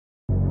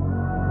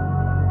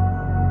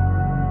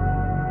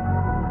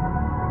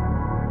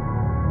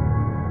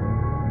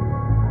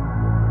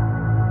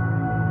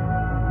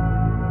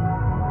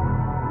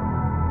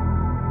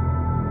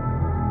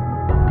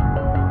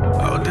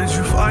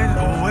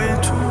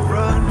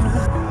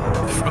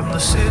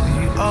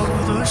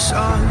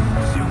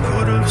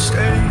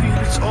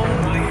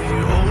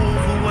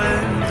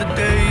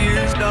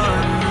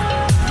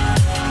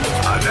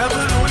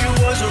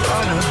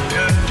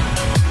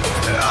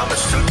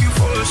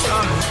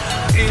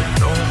It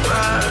don't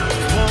matter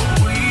what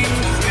we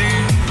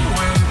think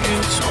when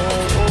it's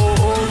all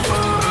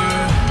over.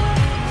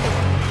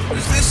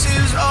 'Cause this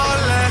is our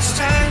last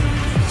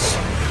chance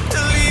to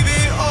leave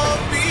it all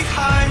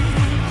behind.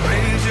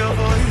 Raise your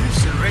voice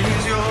and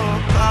raise your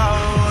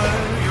power,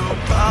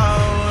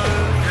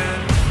 yeah.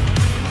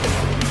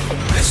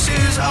 This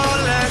is our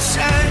last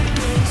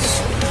chance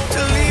to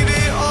leave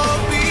it all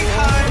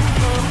behind.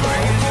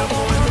 Raise your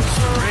voice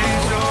and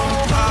raise your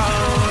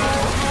power,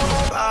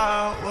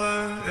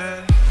 yeah.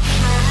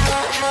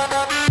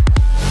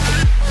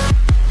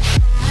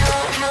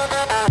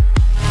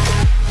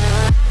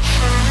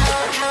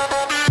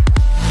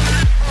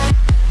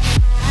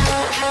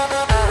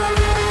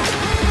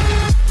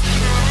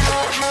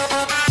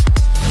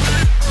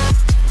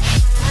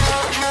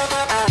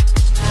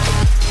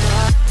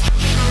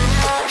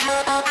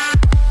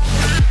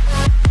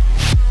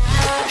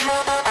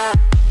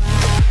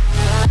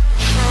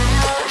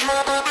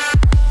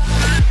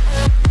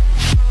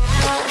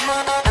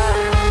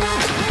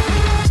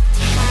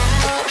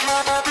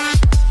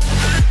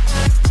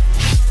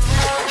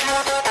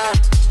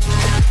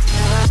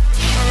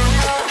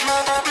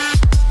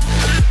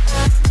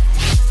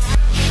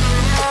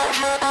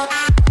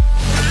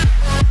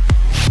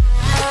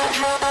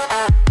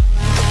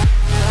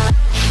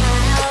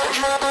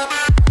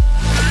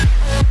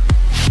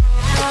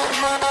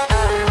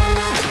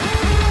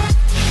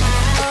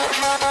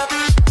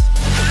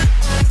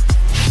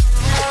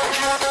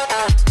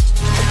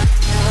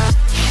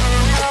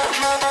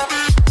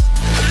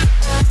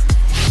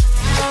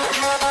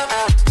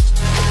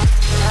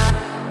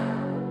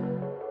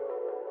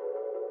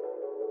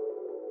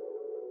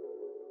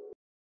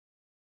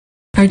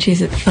 Archie,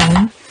 is it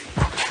fun?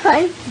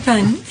 Fun.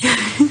 Fun.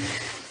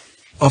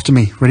 After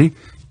me. Ready?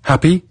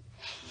 Happy?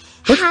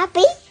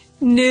 Happy.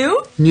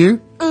 New?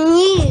 New?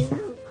 New.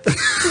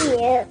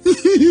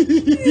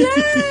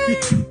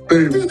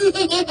 Boom.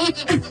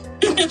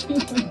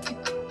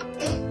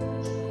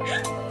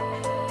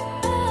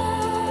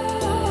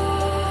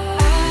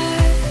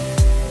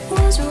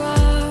 Was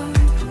wrong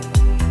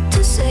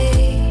to say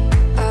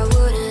I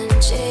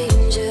wouldn't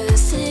change a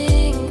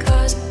thing,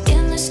 'cause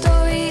in the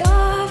story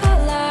of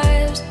our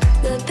lives,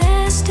 the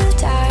best of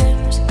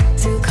times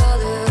through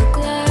color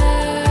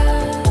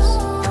glass,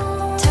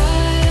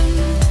 time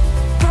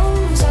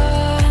rolls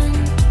on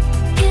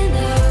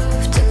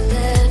enough to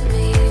let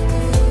me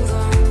move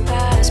on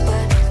past,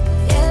 but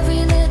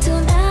every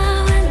little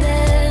now and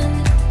then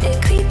it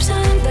creeps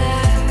on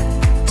back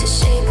to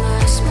shape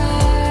my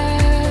smile.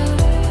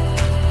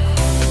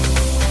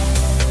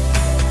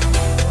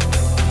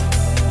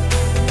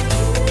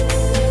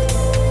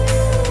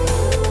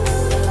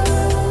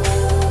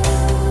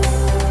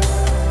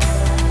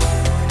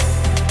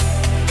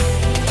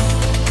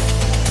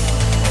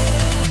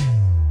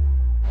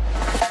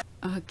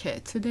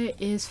 Okay, today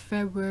is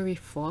February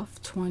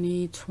 4th,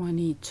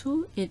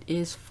 2022. It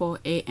is 4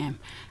 a.m.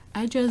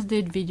 I just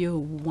did video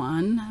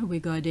 1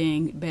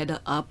 regarding Better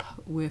Up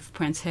with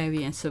Prince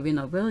Harry and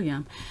Serena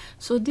Williams.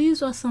 So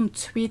these are some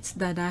tweets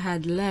that I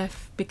had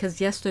left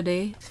because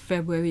yesterday,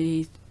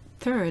 February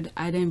 3rd,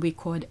 I didn't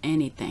record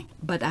anything.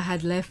 But I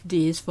had left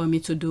these for me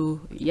to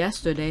do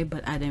yesterday,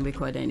 but I didn't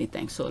record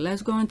anything. So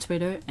let's go on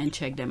Twitter and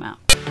check them out.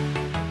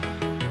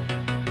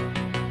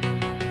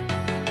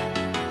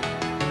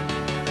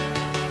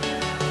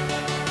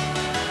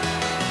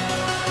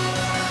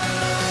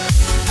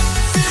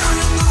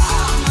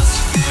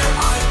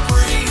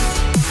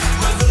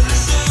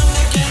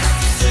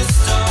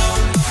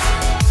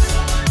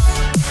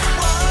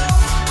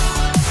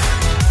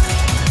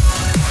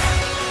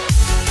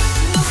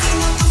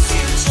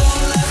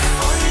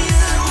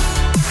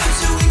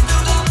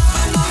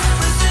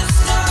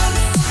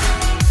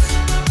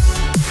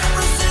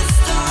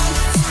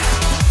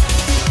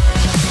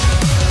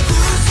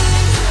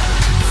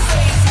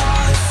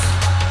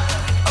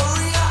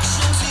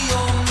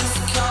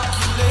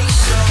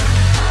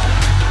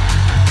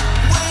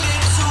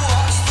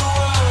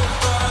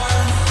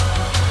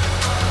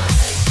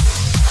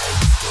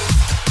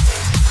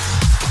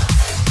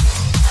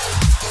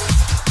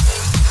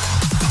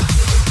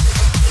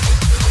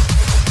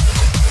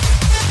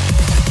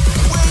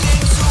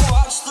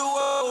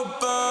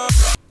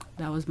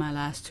 That was my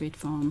last tweet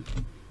from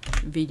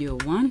video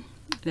 1.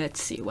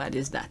 Let's see, what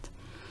is that?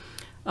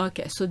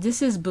 Okay, so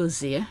this is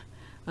Bouzy.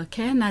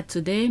 Okay, not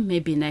today,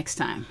 maybe next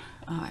time.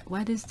 All right,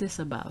 what is this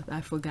about?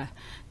 I forgot.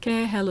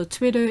 Okay, hello,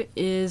 Twitter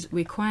is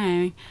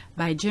requiring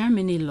by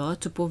Germany law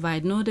to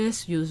provide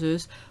notice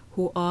users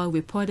who are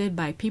reported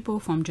by people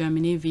from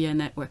Germany via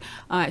network.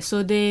 All right,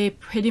 so they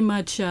pretty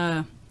much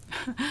the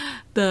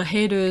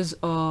haters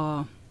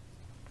are,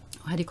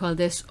 how do you call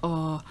this,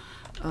 or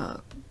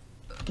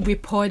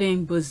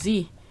reporting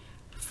Bouzy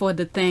for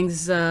the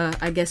things,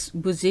 I guess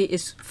Bouzy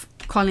is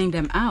calling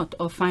them out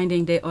or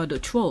finding they are the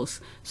trolls,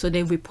 so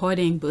they're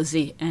reporting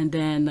Bouzy, and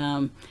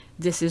then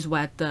this is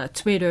what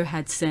Twitter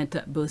had sent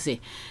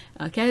Bouzy.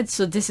 Okay,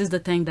 so this is the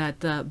thing that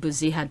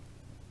Bouzy had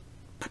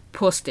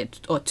posted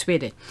or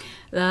tweeted.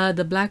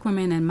 The black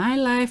women in my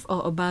life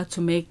are about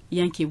to make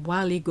Yankee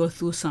Wally go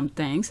through some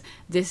things.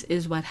 This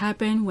is what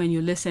happened when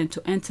you listen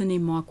to Anthony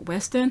Mark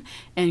Weston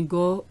and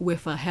go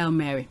with a Hail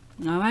Mary.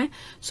 All right,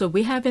 so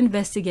we have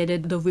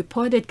investigated the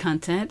reported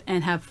content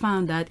and have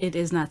found that it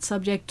is not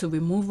subject to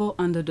removal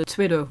under the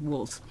Twitter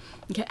rules.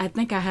 Okay, I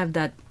think I have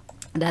that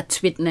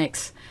tweet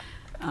next.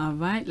 All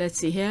right, let's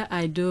see here.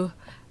 I do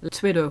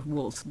Twitter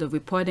rules, the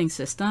reporting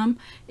system.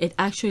 It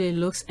actually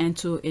looks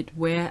into it,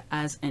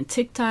 whereas in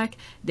TikTok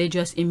they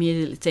just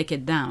immediately take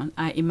it down.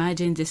 I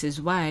imagine this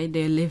is why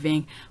they're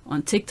living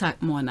on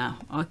TikTok more now.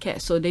 Okay,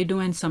 so they're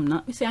doing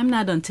some, see, I'm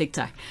not on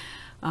TikTok.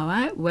 All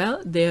right,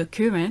 well, they're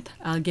current,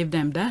 I'll give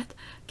them that.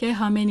 Okay,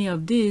 how many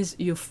of these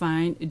you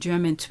find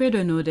German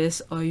Twitter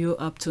notice are you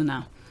up to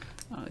now?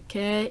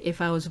 Okay,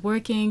 if I was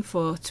working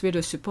for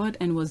Twitter support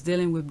and was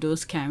dealing with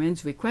those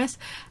Karen's requests,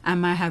 I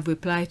might have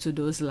replied to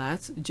those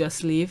lots.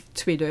 Just leave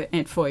Twitter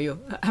and for you.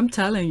 I'm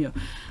telling you.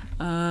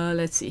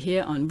 Let's see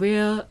here on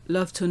Real.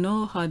 Love to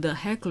know how the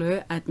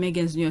heckler at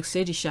Meghan's New York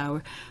City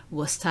shower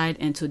was tied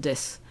into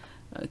this.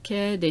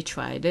 Okay, they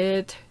tried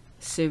it.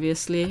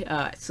 Seriously. All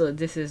right, so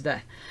this is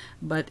that.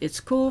 But it's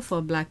cool for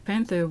Black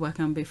Panther. What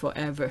can be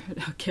forever?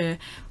 Okay,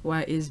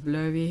 why is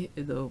blurry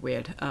though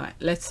weird? All right,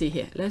 let's see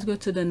here. Let's go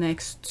to the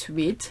next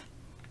tweet.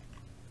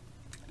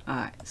 All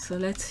right, so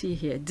let's see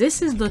here.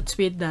 This is the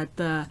tweet that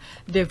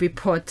they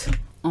report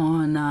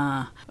on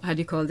how do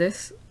you call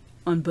this,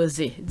 on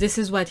Bouzy. This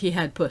is what he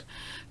had put.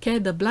 Okay,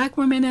 the black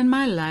women in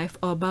my life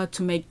are about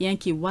to make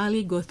Yankee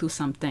Wally go through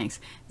some things.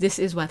 This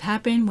is what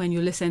happened when you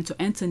listen to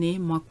Anthony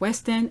Mark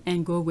Weston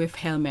and go with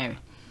Hail Mary.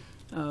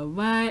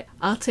 Alright,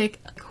 I'll take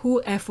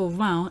who F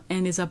around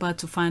and is about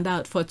to find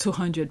out for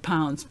 200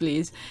 pounds,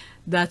 please.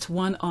 That's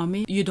one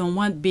army. You don't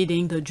want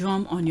beating the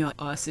drum on your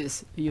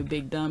asses, you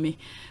big dummy.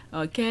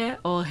 Okay,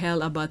 all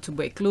hell about to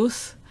break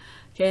loose.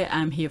 Okay,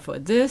 I'm here for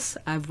this.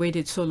 I've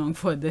waited so long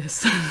for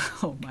this.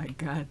 Oh my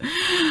god.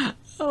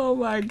 Oh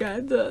my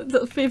god.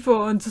 The people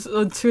on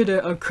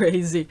Twitter are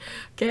crazy.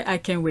 Okay, I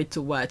can't wait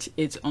to watch.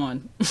 It's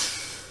on.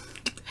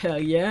 Hell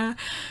yeah.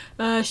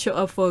 Show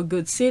up for a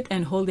good seat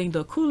and holding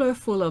the cooler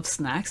full of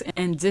snacks,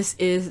 and this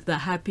is the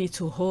happy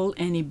to hold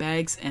any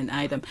bags and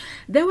item.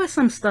 There was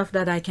some stuff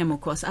that I came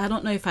across. I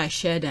don't know if I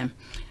shared them,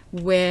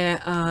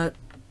 where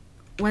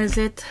was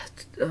it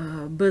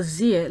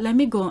Bouzy? Let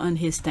me go on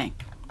his thing.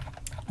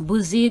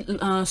 Bouzy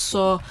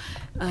saw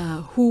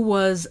who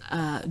was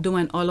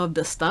doing all of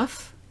the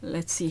stuff.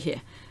 Let's see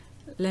here.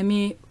 Let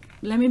me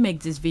make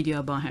this video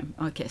about him.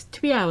 Okay,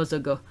 3 hours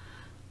ago.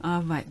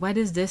 All right, what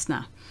is this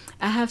now?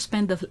 I have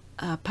spent the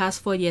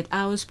past 48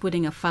 hours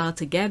putting a file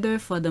together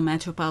for the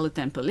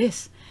Metropolitan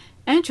Police.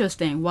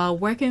 Interesting. While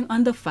working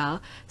on the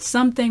file,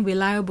 something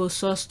reliable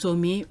source told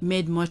me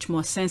made much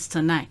more sense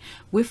tonight.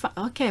 We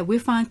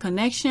found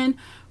connection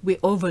we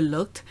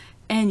overlooked,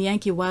 and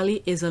Yankee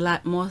Wally is a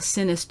lot more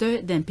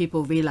sinister than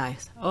people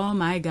realize. Oh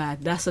my god,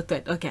 that's a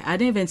threat. Okay, I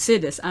didn't even see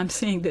this. I'm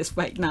seeing this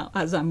right now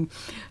as I'm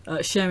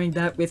sharing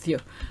that with you.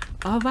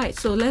 All right,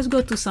 so let's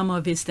go to some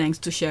of his things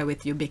to share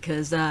with you,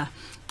 because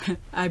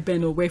I've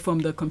been away from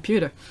the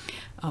computer.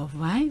 All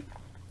right,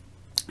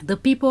 the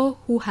people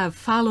who have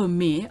followed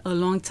me a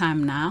long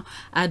time now,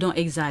 I don't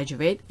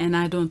exaggerate and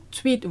I don't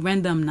tweet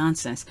random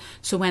nonsense.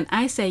 So when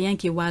I say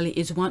Yankee Wally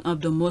is one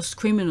of the most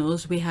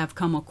criminals we have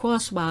come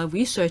across while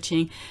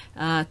researching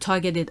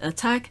targeted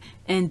attack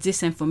and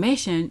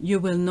disinformation, you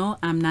will know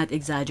I'm not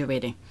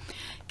exaggerating.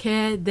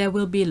 Okay, there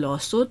will be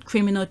lawsuit,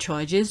 criminal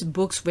charges,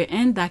 books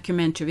written,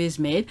 documentaries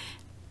made,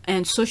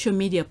 and social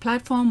media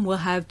platform will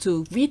have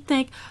to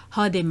rethink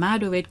how they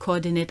moderate,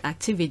 coordinate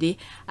activity.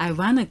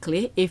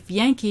 Ironically, if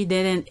Yankee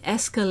didn't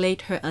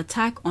escalate her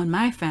attack on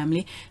my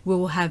family, we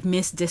will have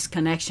missed this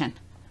connection.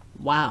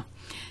 Wow.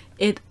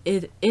 It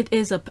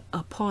is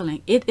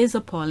appalling. It is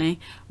appalling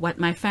what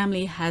my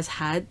family has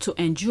had to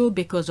endure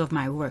because of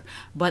my work.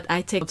 But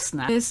I take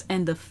snaps,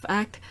 and the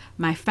fact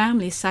my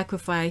family's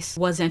sacrifice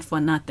wasn't for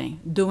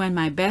nothing. Doing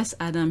my best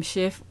Adam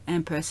Schiff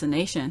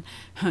impersonation,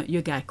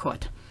 you got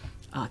caught.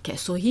 Okay,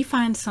 so he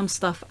finds some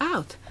stuff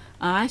out.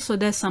 All right, so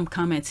there's some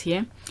comments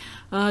here.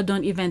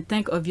 Don't even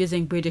think of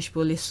using British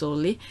police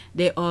solely.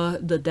 They are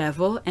the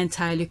devil,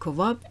 entirely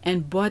corrupt,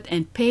 and bought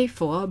and paid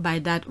for by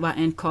that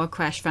rotten car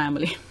crash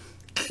family.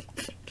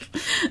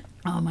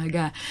 Oh my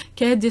god.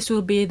 Okay, this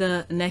will be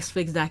the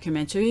Netflix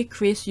documentary.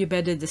 Chris, you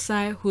better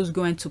decide who's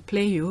going to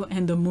play you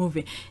in the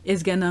movie.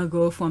 It's gonna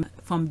go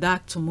from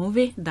doc to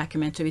movie,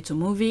 documentary to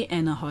movie,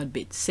 and a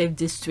heartbeat. Save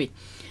this tweet.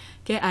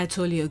 Okay, I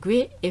totally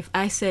agree. If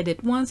I said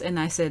it once and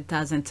I said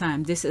 1,000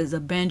 times, this is a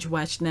binge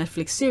watch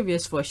Netflix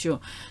series for sure.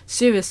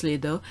 Seriously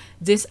though,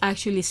 this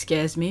actually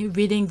scares me.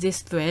 Reading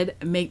this thread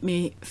make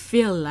me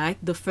feel like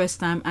the first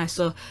time I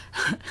saw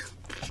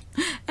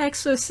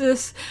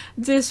Exorcist,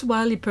 this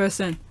Wally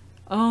person.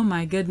 Oh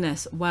my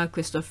goodness. Wow,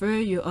 Christopher,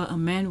 you are a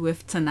man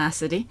with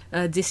tenacity.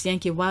 This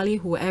Yankee Wally,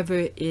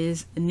 whoever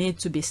is, need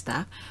to be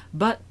stopped.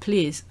 But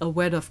please, a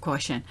word of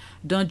caution.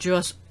 Don't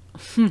just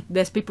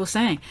There's people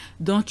saying,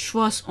 don't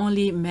trust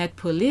only Met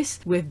Police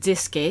with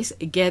this case.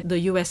 Get the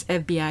US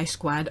FBI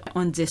squad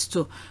on this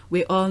too.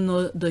 We all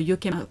know the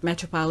UK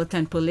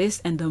Metropolitan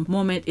Police and the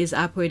moment is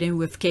operating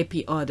with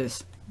KP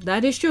orders.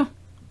 That is true.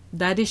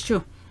 That is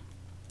true.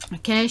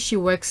 Okay, she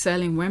works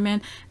selling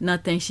women.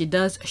 Nothing she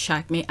does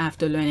shocked me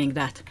after learning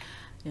that.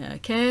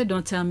 Okay,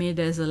 don't tell me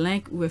there's a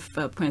link with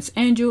Prince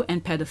Andrew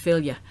and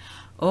pedophilia.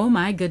 Oh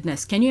my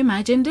goodness, can you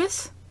imagine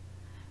this?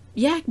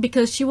 Yeah,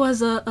 because she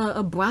was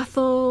a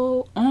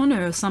brothel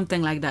owner or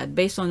something like that,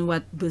 based on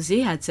what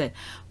Bouzy had said.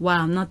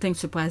 Wow, nothing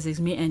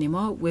surprises me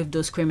anymore with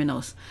those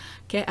criminals.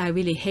 Okay, I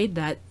really hate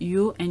that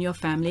you and your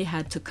family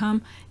had to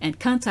come in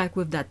contact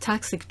with that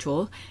toxic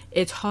troll.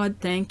 It's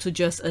hard thing to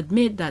just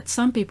admit that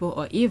some people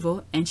are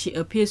evil, and she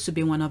appears to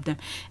be one of them.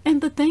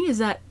 And the thing is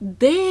that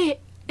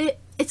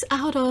it's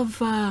out of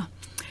how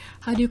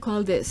do you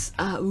call this,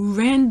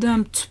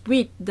 random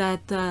tweet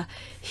that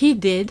he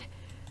did.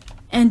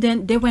 And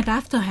then they went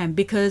after him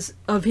because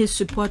of his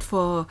support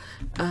for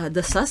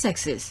the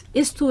Sussexes.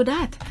 It's to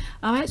that.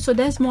 All right, so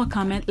there's more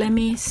comment. Let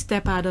me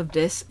step out of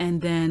this and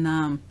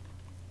then,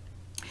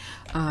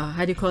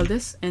 how do you call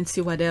this? And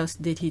see what else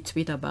did he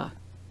tweet about.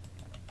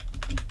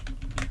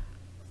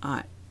 All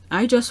right,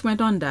 I just went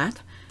on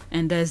that.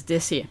 And there's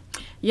this here.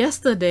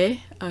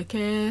 Yesterday,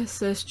 okay,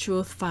 says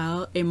Truth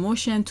filed a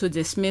motion to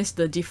dismiss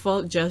the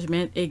default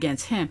judgment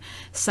against him,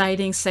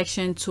 citing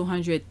Section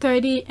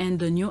 230 and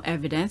the new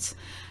evidence.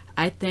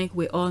 I think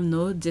we all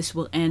know this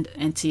will end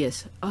in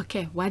tears.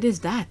 Okay, what is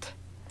that?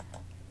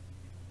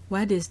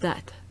 What is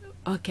that?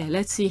 Okay,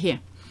 let's see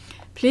here.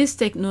 Please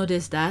take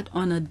notice that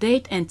on a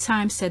date and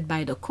time set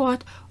by the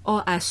court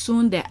or as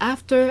soon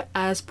thereafter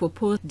as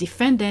proposed,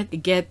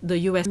 defendant get the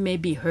U.S. may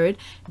be heard.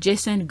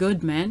 Jason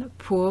Goodman,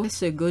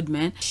 Professor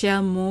Goodman,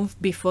 shall move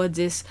before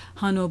this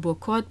honorable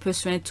court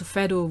pursuant to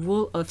Federal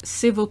Rule of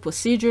Civil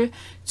Procedure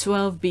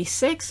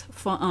 12b-6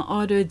 for an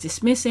order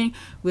dismissing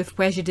with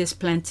prejudice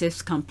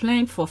plaintiff's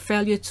complaint for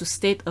failure to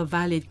state a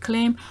valid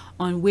claim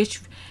on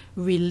which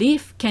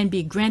relief can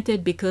be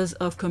granted because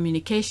of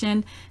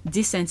Communication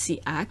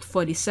Decency Act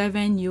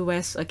 47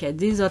 U.S. Okay,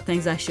 these are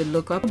things I should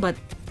look up, but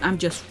I'm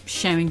just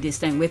sharing this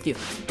thing with you.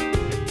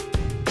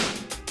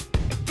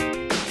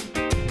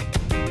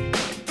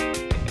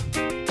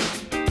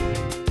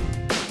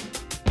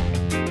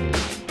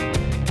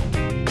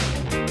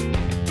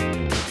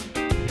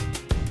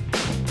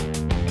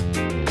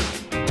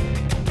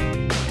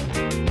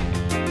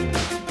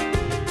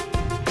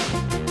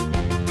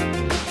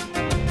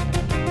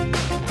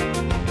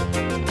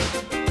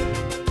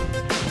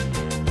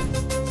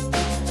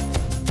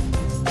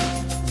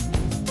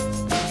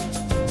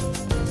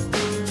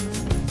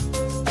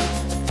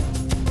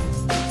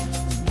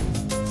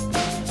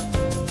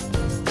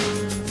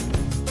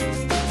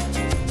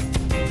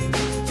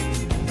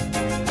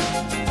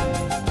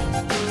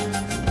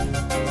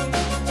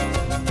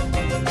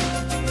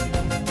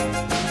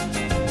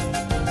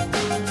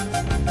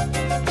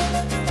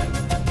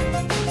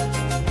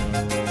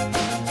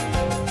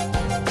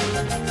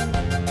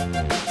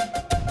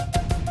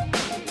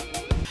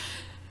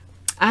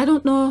 I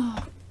don't know,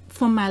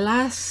 from my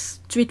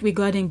last tweet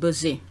regarding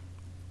Bouzy,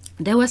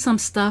 there was some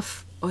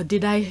stuff, or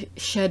did I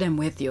share them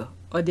with you?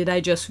 Or did I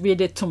just read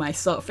it to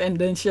myself and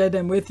then share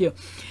them with you?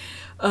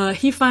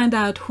 He found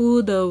out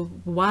who the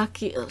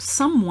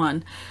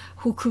someone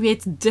who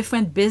creates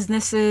different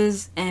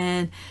businesses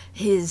and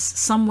he's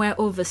somewhere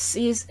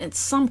overseas and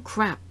some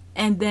crap.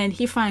 And then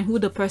he find who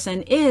the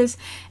person is,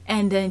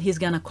 and then he's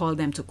gonna call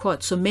them to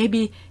court. So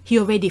maybe he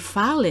already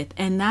filed it,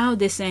 and now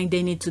they're saying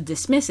they need to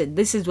dismiss it.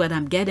 This is what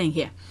I'm getting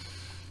here.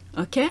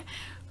 Okay,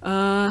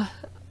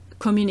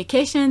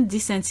 Communication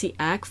Decency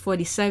Act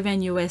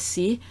 47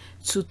 U.S.C.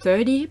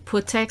 230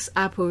 protects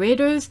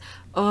operators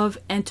of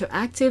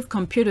interactive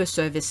computer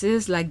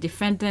services like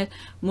Defendant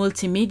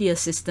Multimedia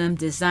System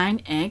Design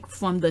Inc.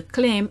 from the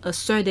claim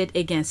asserted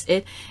against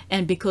it,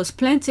 and because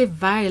plaintiff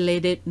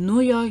violated New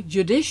York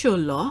judicial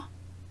law,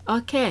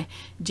 okay,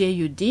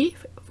 JUD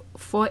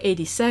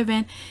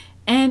 487,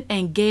 and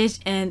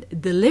engaged in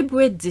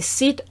deliberate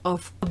deceit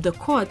of the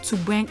court to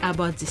bring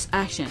about this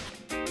action.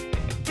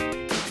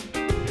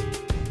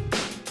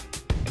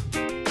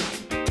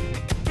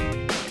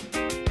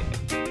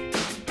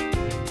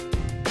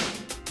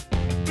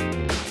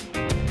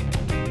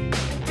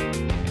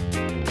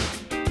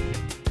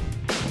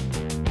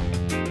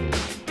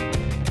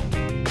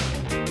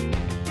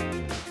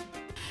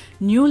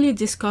 Newly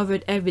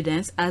discovered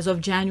evidence as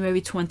of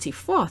January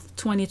 24th,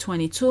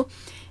 2022,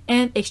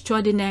 and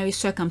extraordinary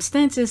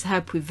circumstances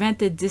have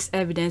prevented this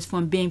evidence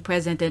from being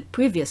presented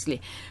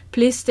previously.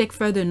 Please take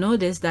further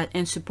notice that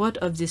in support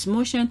of this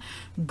motion,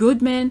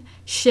 Goodman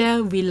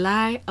shall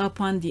rely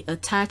upon the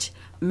attached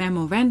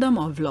memorandum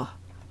of law.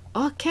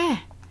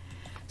 Okay,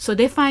 so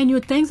they find new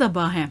things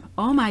about him.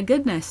 Oh my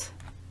goodness.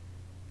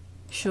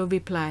 Show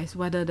replies,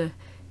 what are the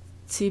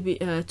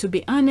to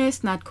be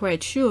honest, not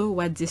quite sure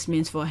what this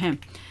means for him.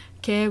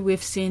 Okay,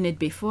 we've seen it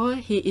before.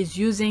 He is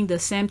using the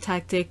same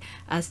tactic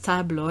as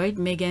tabloid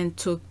Meghan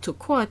took to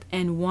court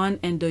and won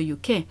in the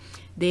UK.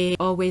 They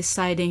always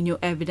citing new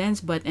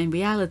evidence, but in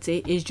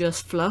reality it's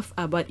just fluff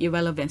about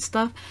irrelevant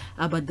stuff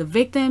about the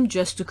victim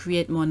just to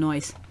create more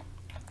noise.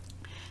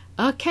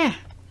 Okay,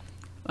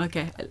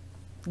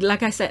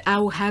 like I said, I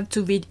will have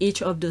to read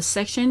each of the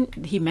sections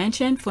he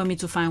mentioned for me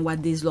to find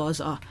what these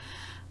laws are.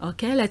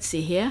 Okay, let's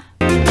see here.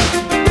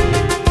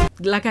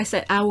 Like I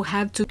said, I will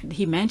have to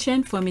he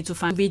mentioned for me to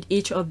read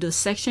each of the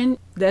section.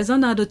 There's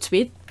another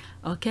tweet.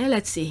 Okay,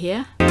 let's see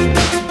here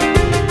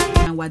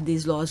and what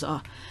these laws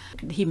are.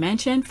 He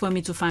mentioned for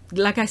me to find.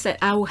 Like I said,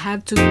 I will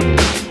have to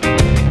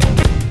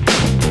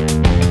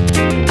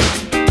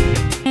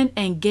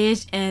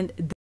engage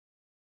and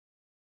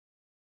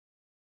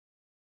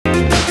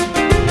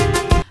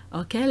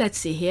okay, let's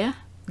see here.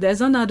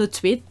 There's another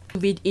tweet.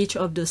 Read each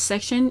of the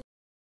section.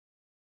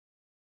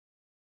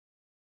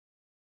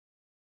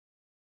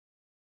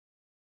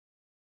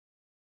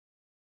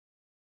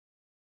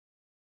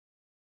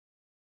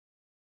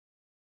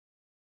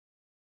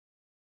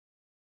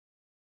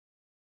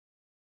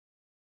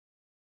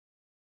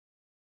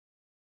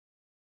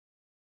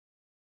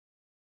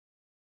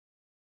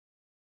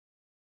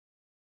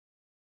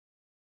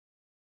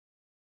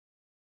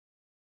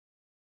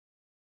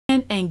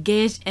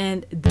 Engage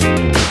and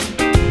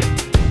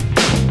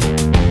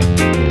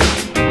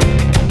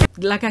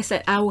like I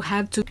said, I will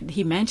have to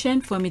he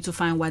mentioned for me to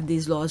find what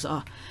these laws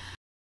are.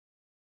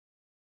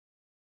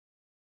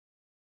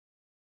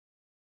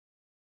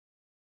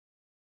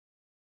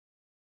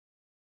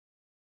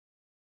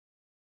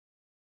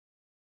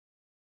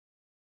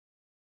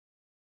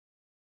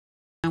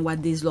 And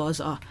what these laws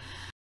are.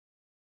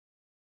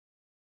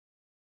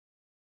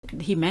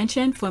 He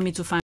mentioned for me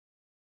to find.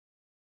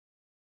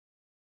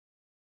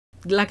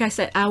 Like I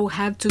said, I will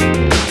have to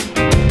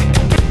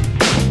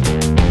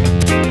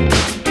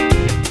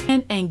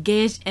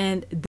engage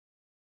and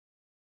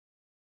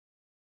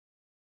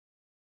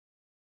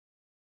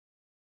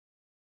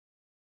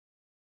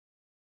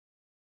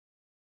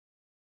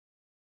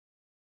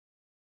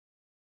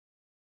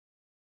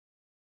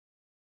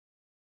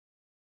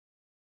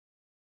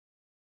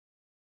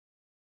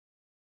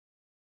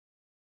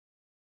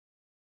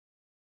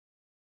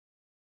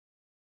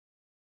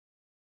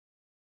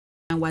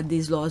what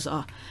these laws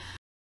are.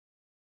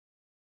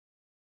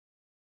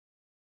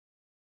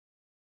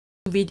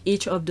 Read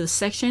each of the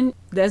section.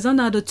 There's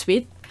another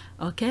tweet.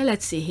 Okay,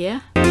 let's see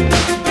here.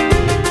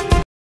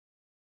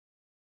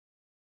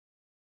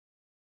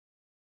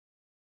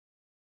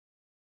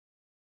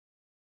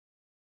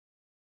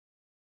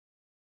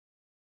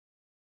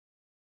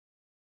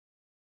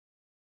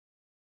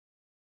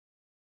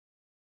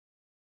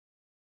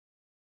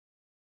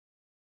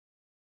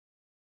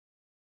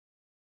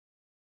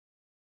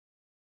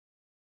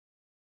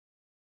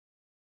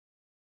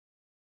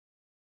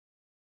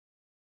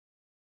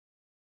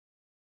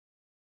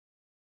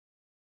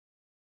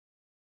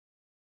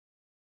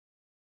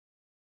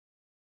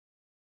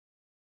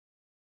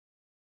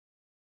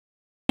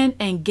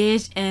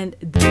 Engage and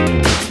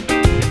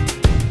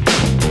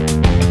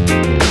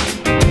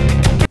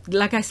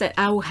like I said,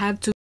 I will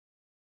have to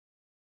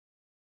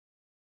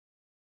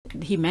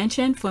he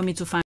mentioned for me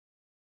to find.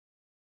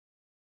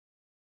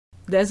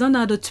 There's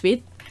another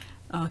tweet.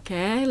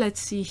 Okay, let's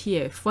see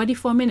here.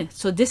 44 minutes.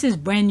 So this is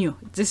brand new.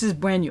 This is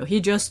brand new.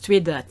 He just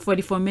tweeted that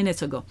 44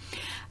 minutes ago.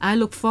 I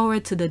look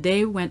forward to the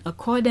day when,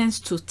 according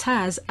to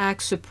Taz,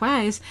 acts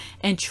surprised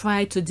and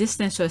tried to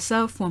distance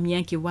herself from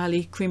Yankee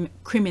Wally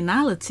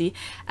criminality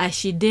as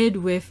she did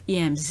with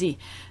EMZ.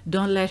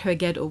 Don't let her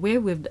get away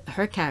with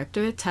her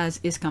character.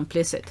 Taz is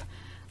complicit.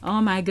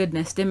 Oh my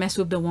goodness, they mess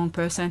with the wrong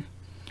person.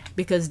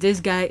 Because this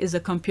guy is a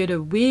computer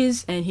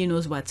whiz and he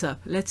knows what's up.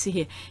 Let's see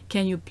here.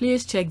 Can you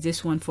please check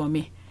this one for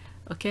me?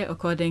 Okay,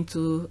 according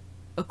to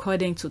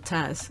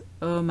Taz.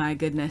 Oh my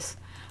goodness,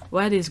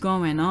 what is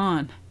going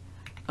on?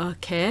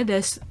 Okay,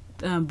 there's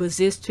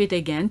Bouzy's tweet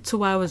again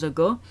 2 hours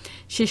ago.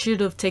 She should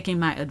have taken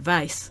my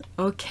advice.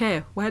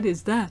 Okay, what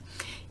is that?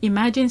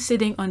 Imagine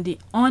sitting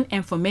on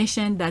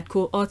information that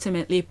could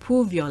ultimately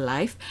prove your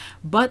life,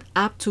 but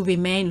apt to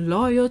remain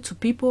loyal to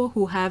people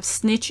who have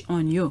snitched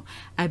on you.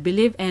 I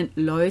believe in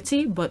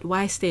loyalty, but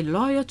why stay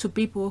loyal to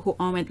people who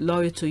aren't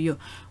loyal to you?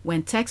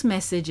 When text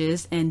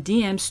messages and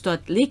DMs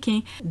start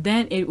leaking,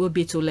 then it will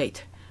be too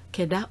late.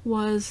 Okay, that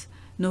was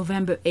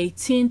November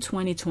 18,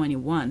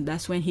 2021.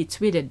 That's when he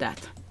tweeted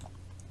that.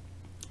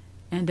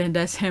 And then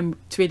that's him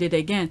tweeted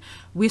again.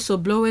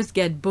 Whistleblowers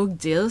get book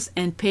deals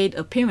and paid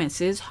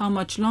appearances. How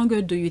much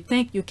longer do you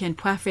think you can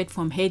profit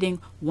from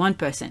hating one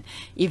person?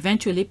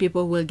 Eventually,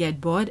 people will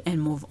get bored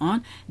and move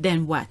on.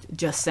 Then what?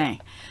 Just saying.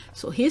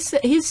 So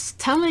he's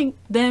telling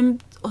them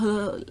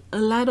a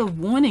lot of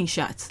warning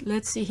shots.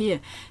 Let's see here.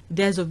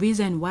 There's a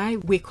reason why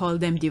we call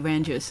them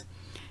derangers.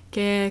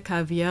 Okay,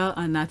 caviar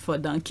are not for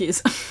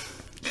donkeys.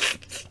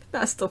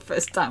 That's the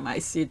first time I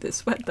see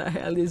this. What the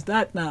hell is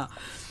that now?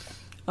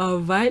 All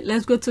right,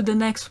 let's go to the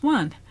next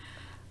one.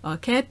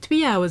 Okay,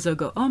 3 hours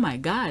ago. Oh my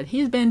God,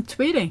 he's been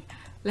tweeting.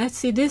 Let's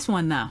see this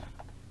one now.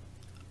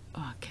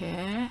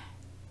 Okay,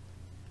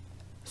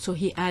 so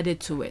he added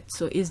to it.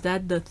 So is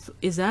that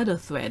a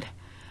thread?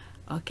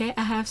 Okay,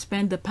 I have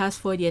spent the past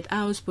 48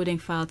 hours putting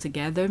file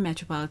together.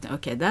 Metropolitan.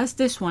 Okay, that's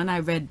this one. I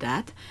read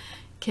that.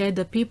 Okay,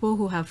 the people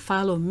who have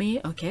followed me.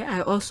 Okay,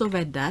 I also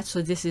read that.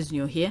 So this is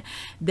new here.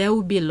 There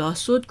will be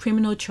lawsuit,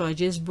 criminal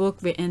charges, book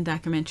written,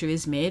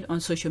 documentaries made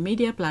on social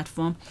media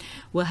platform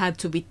will have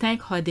to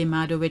rethink how they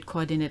moderate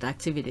coordinate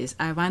activities.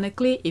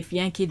 Ironically, if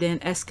Yankee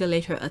didn't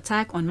escalate her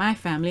attack on my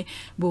family,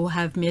 we will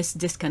have missed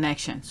this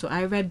connection. So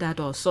I read that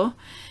also.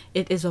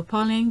 It is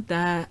appalling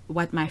that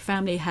what my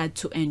family had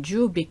to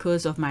endure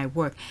because of my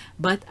work,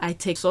 but I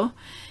take so.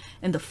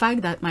 And the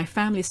fact that my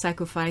family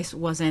sacrifice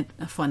wasn't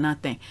for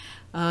nothing.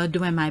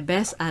 Doing my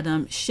best,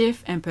 Adam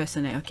Schiff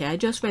impersonator. Okay, I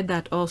just read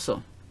that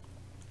also.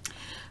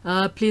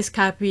 Please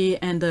copy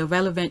and the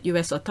relevant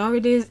U.S.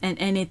 authorities and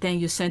anything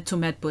you send to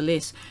Met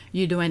Police.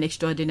 You do an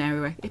extraordinary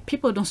work.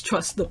 People don't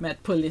trust the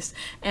Met Police.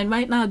 And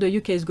right now, the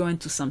UK is going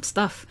through some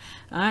stuff.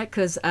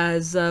 Because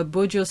as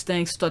Bojo's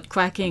things start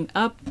cracking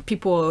up,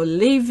 people are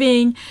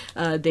leaving.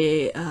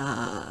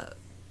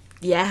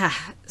 Yeah,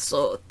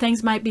 so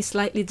things might be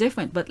slightly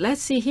different, but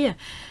let's see here.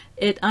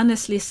 It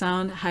honestly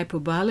sounds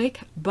hyperbolic,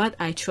 but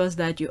I trust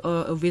that you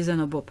are a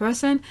reasonable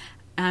person.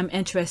 I'm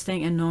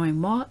interested in knowing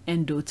more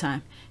in due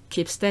time.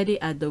 Keep steady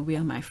at the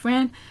wheel, my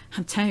friend.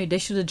 I'm telling you, they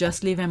should have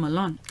just leave him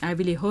alone. I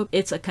really hope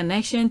it's a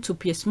connection to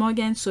Piers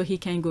Morgan so he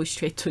can go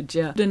straight to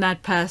jail. Do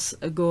not pass,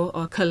 go,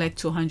 or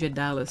collect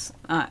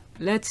 $200.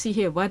 Let's see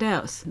here. What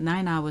else?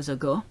 9 hours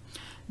ago,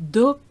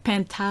 Doug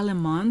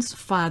Pentalemon's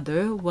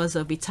father was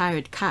a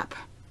retired cop.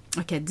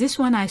 Okay, this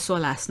one I saw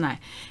last night,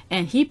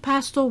 and he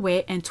passed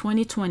away in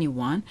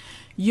 2021.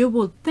 You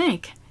will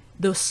think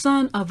the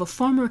son of a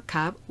former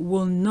cop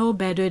will know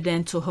better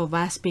than to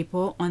harass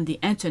people on the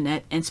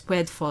internet and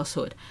spread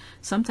falsehood.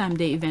 Sometimes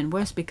they even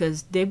worse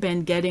because they've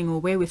been getting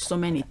away with so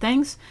many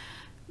things,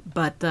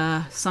 but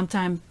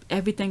sometimes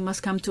everything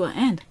must come to an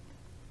end.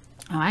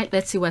 All right,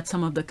 let's see what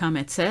some of the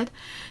comments said.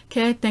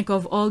 Okay, think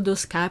of all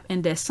those cops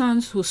and their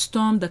sons who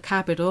stormed the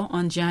Capitol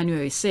on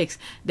January 6th.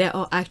 They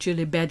are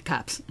actually bad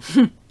cops.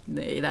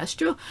 That's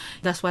true.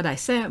 That's what I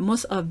said.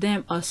 Most of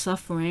them are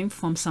suffering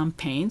from some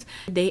pains.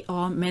 They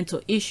are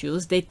mental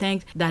issues. They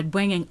think that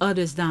bringing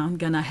others down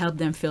gonna help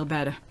them feel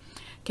better.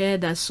 Okay,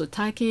 that's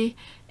Sotaki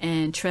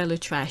and Trailer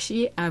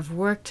Trashy. I've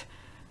worked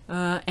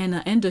in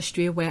an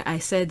industry where I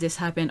said this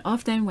happened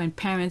often. When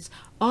parents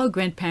or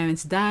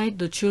grandparents died,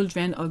 the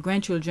children or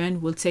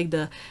grandchildren will take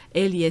the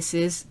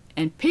aliases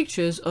and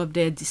pictures of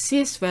their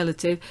deceased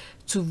relative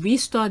to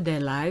restart their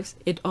lives.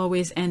 It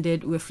always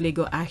ended with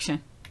legal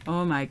action.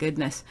 Oh my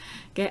goodness.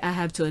 Okay, I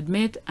have to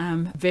admit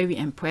I'm very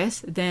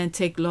impressed. Then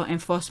take law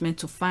enforcement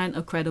to find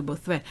a credible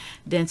threat.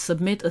 Then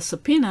submit a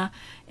subpoena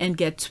and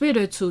get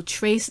Twitter to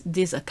trace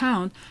this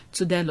account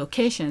to their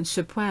location.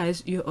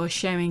 Surprise, you are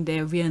sharing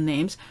their real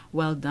names.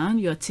 Well done.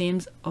 Your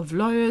teams of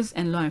lawyers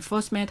and law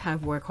enforcement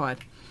have worked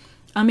hard.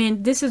 I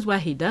mean, this is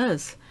what he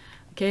does.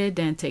 Okay,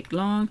 then take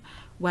long.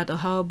 What a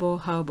horrible,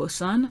 horrible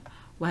son.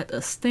 What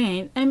a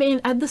stain. I mean,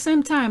 at the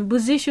same time,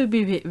 Bouzy should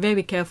be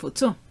very careful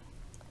too.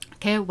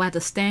 Okay, what a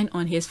stain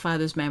on his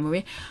father's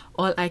memory.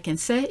 All I can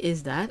say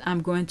is that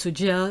I'm going to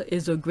jail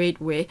is a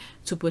great way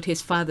to put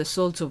his father's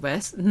soul to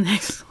rest.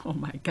 Next, oh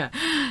my God.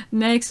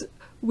 Next,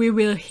 we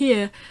will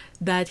hear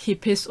that he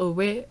pissed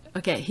away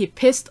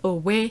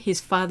his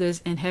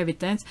father's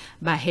inheritance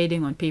by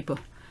hating on people.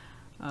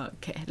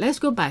 Okay, let's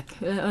go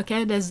back.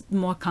 Okay, there's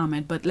more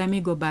comment, but let me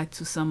go back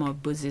to some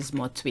of Bouzy's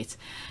more tweets.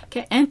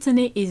 Okay,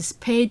 Anthony is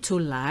paid to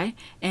lie,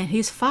 and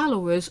his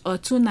followers are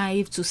too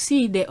naive to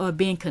see they are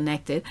being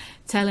connected,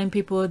 telling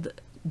people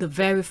the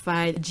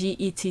verified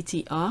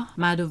GETTR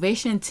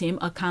moderation team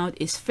account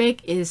is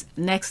fake is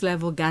next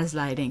level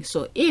gaslighting.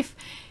 So if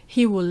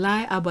he will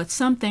lie about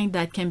something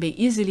that can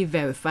be easily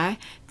verified,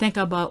 think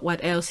about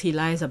what else he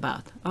lies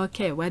about.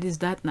 Okay, what is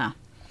that now?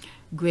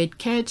 Great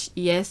catch.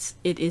 Yes,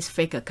 it is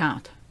fake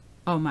account.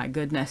 Oh my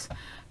goodness.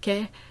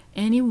 Okay,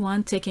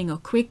 anyone taking a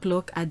quick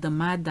look at the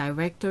Mad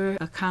Director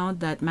account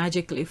that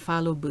magically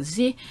followed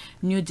Bouzy?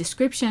 New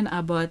description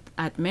about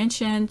at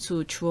mention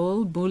to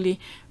troll,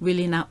 bully,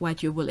 really not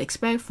what you will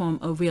expect from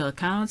a real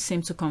account.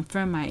 Seems to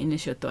confirm my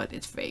initial thought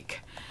it's fake.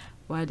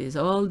 What is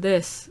all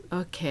this?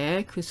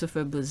 Okay,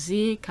 Christopher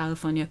Bouzy,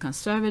 California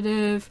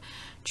conservative,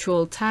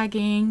 troll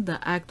tagging,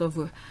 the act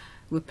of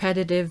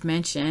repetitive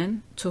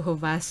mention to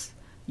harass,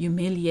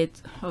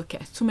 humiliate. Okay,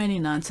 too many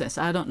nonsense.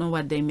 I don't know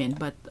what they mean,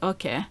 but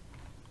okay.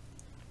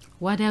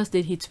 What else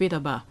did he tweet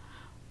about?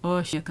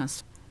 Oh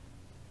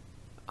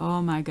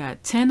my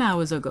God, 10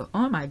 hours ago.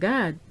 Oh my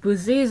God,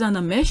 Bouzy is on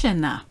a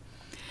mission now.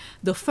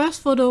 The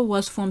first photo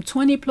was from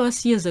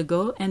 20+ years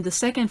ago, and the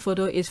second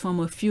photo is from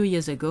a few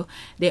years ago.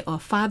 They are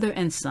father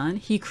and son.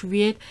 He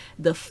created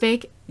the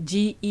fake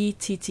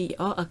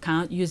GETTR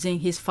account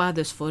using his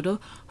father's photo.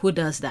 Who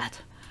does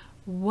that?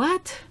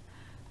 What?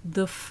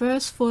 The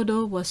first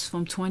photo was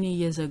from 20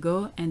 years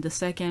ago, and the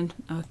second,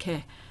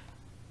 okay.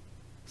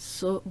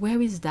 So where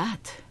is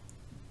that?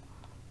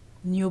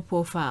 New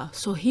profile.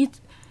 So he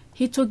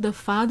took the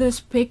father's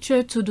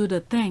picture to do the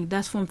thing.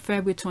 That's from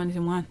February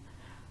 21.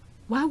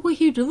 Why would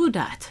he do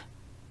that?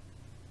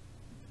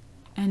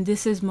 And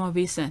this is more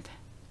recent.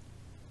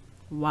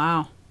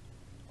 Wow.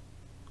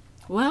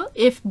 Well,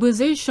 if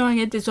Bouzy is showing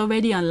it, it's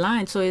already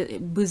online. So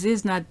Bouzy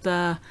is not,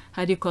 how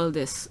do you call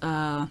this,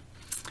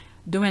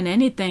 doing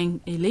anything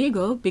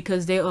illegal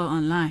because they are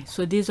online.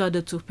 So these are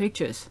the two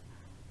pictures.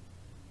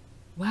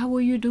 Why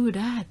would you do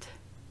that?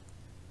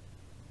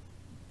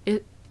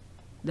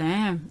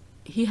 Damn,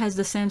 he has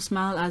the same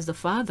smile as the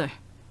father.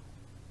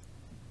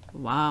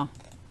 Wow.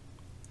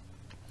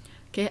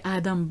 Okay,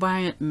 Adam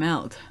Bryant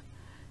Meld.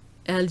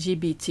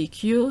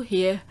 LGBTQ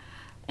here,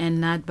 and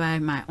not by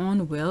my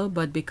own will,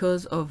 but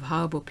because of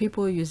horrible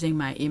people using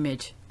my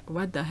image.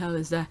 What the hell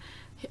is that?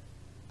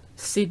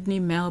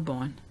 Sydney,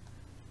 Melbourne.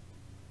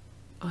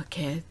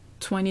 Okay,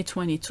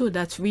 2022,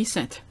 that's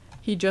recent.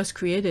 He just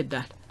created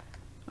that.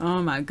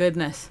 Oh my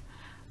goodness.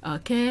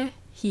 Okay,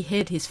 he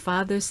hid his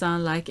father,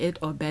 sound like it,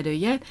 or better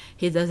yet,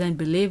 he doesn't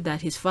believe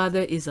that his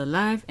father is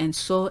alive and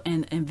saw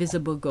an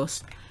invisible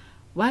ghost.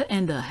 What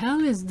in the hell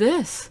is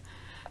this?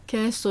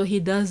 Okay, so he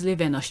does live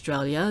in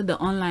Australia. The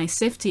Online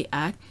Safety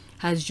Act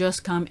has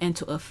just come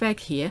into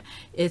effect here.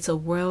 It's a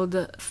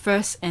world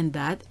first in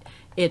that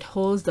it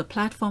holds the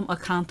platform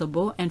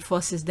accountable and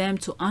forces them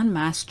to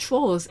unmask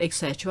trolls,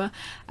 etc.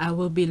 I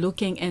will be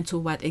looking into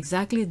what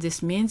exactly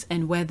this means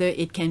and whether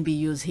it can be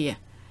used here.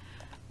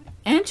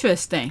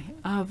 Interesting.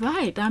 All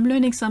right, I'm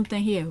learning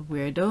something here.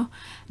 Weirdo.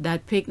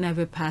 That pic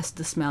never passed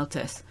the smell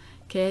test.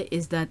 Okay,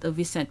 is that a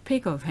recent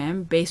pic of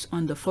him based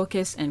on the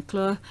focus and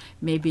color?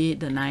 Maybe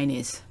the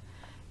 90s.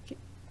 Okay.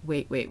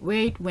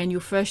 Wait. When you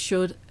first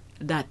showed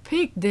that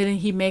pic, didn't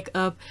he make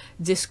up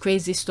this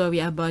crazy story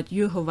about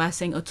you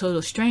harassing a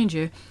total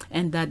stranger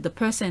and that the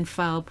person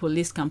filed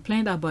police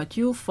complaint about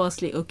you,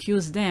 falsely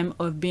accused them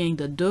of being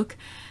the Duke?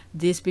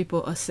 These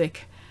people are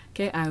sick.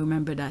 Okay, I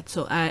remember that.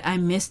 So I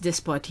missed this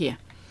part here.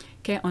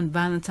 Okay, on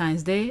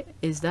Valentine's Day,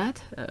 is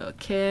that?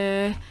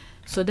 Okay.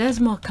 So there's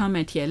more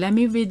comment here. Let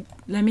me read,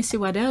 let me see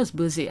what else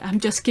Bouzy. I'm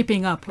just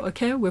keeping up,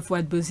 okay, with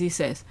what Bouzy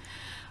says.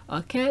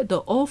 Okay,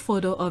 the old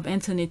photo of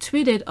Anthony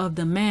tweeted of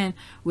the man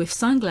with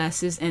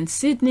sunglasses and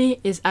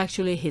Sydney is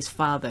actually his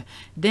father.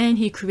 Then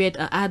he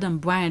created a Adam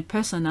Bryant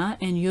persona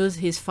and used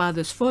his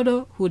father's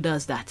photo. Who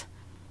does that?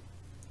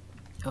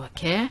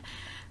 Okay.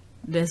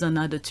 There's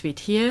another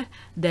tweet here.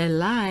 Their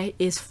lie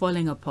is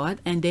falling apart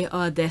and they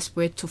are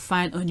desperate to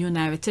find a new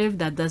narrative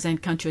that doesn't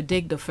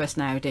contradict the first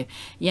narrative.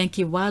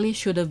 Yankee Wally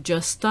should have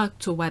just stuck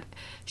to what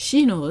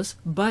she knows,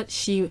 but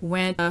she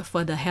went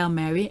for the Hail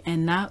Mary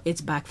and now it's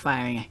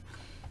backfiring.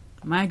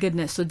 My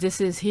goodness. So this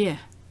is here.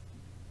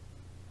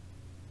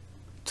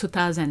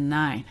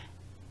 2009.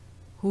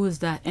 Who is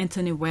that?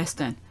 Anthony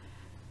Weston.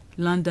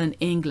 London,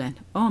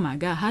 England. Oh my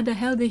God. How the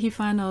hell did he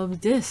find all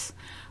of this?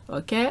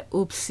 Okay.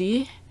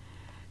 Oopsie.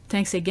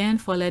 Thanks again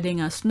for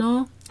letting us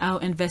know.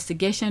 Our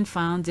investigation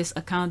found this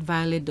account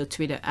violated the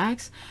Twitter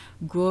Acts.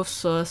 Grove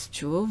source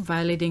true,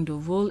 violating the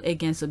rule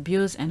against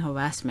abuse and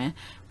harassment.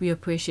 We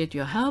appreciate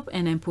your help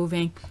in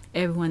improving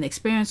everyone's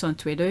experience on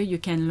Twitter. You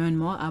can learn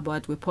more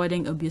about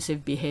reporting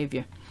abusive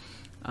behavior.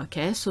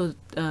 Okay, so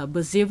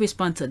Bouzy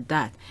responded to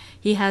that.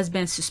 He has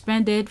been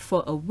suspended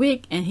for a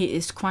week and he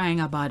is crying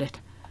about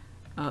it.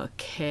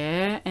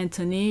 Okay,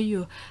 Anthony,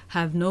 you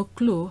have no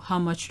clue how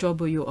much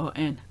trouble you are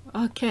in.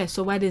 Okay,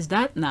 so what is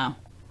that now?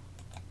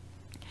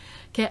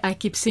 Okay, I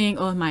keep seeing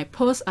all my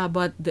posts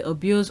about the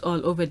abuse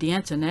all over the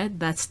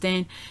internet. That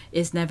stain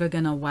is never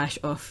gonna wash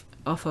off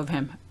of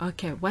him.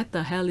 Okay, what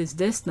the hell is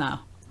this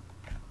now?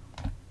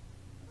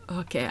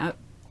 Okay,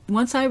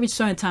 once I reach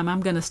certain time, I'm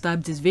gonna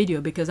stop this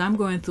video because I'm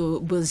going through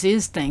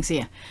Bouzy's things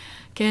here.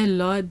 Okay,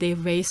 Lord, they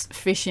race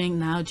fishing,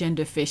 now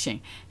gender fishing.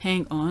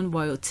 Hang on,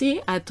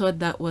 royalty. I thought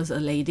that was a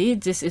lady.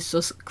 This is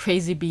so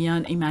crazy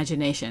beyond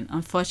imagination.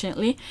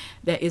 Unfortunately,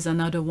 there is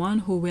another one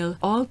who we'll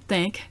all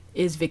think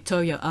is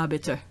Victoria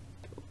Arbiter.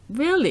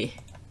 Really?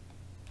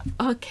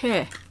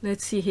 Okay,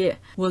 let's see here.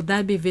 Will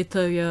that be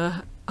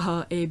Victoria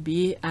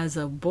AB as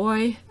a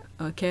boy?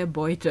 Okay,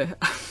 boiter.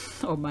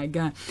 Oh my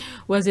God.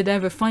 Was it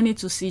ever funny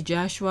to see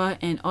Joshua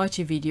and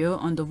Archie video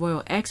on the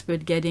royal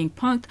expert getting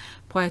punked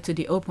prior to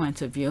the Oprah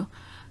interview?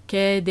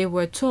 Okay, they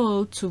were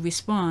told to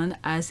respond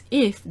as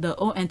if the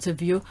O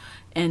interview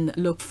and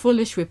look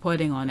foolish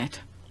reporting on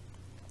it.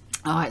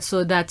 All right,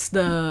 so that's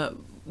the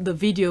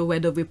video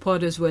where the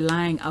reporters were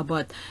lying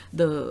about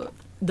the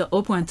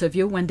Oprah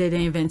interview when they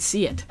didn't even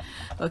see it.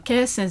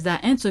 Okay, since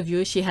that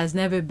interview she has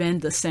never been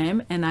the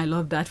same, and I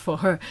love that for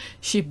her.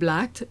 She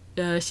blacked.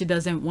 She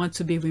doesn't want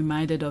to be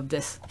reminded of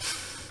this.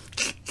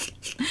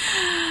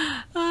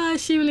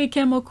 She really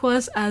came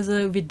across as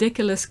a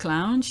ridiculous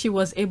clown. She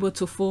was able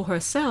to fool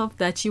herself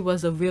that she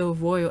was a real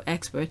royal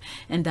expert,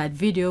 and that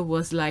video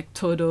was like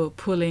total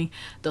pulling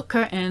the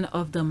curtain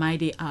of the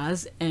mighty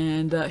Oz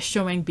and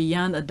showing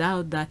beyond a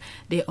doubt that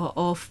they are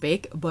all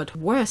fake. But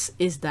worse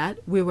is that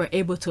we were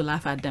able to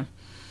laugh at them.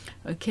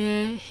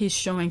 Okay, he's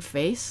showing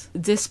face.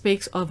 This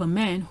speaks of a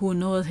man who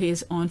knows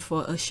he's on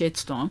for a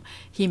shitstorm.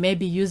 He may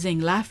be using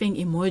laughing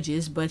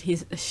emojis, but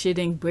he's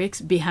shitting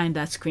bricks behind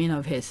that screen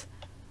of his.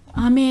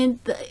 I mean,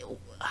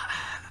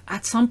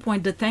 at some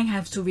point the thing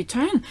has to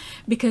return,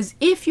 because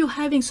if you're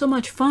having so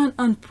much fun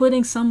on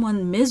putting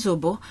someone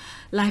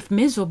life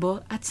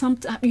miserable, at some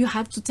time you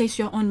have to taste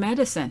your own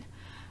medicine.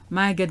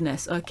 My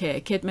goodness.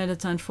 Okay, Kate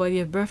Middleton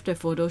 40th birthday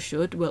photo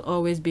shoot will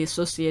always be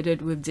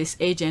associated with this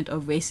agent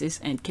of racist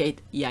and Kate.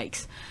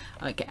 Yikes.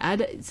 Okay, I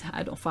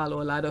don't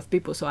follow a lot of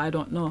people, so I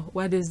don't know.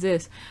 What is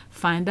this?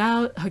 Find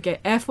out. Okay,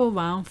 F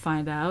around,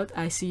 find out.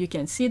 I see, you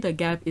can see the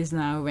gap is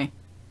narrowing.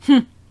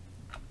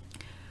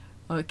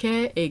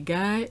 Okay, a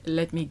guy,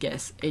 let me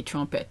guess, a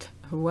trumpet.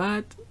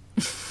 What?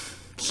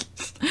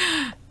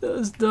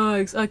 Those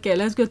dogs. Okay,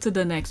 let's go to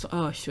the next.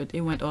 Oh shoot,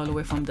 it went all the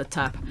way from the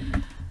top.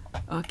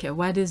 Okay,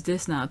 what is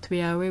this now?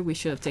 3 hours. We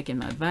should have taken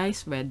my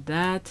advice. Read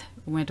that.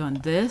 Went on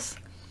this.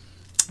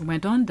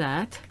 Went on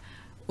that.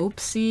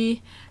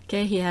 Oopsie.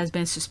 Okay, he has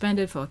been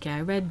suspended for. Okay,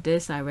 I read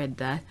this. I read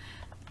that.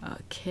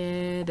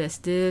 Okay, that's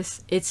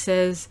this. It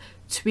says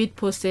tweet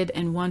posted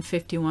at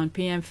 1:51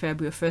 p.m.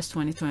 February 1st,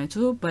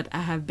 2022. But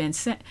I've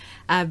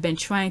been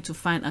trying to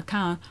find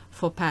account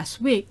for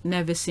past week.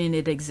 Never seen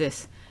it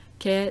exist.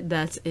 Okay,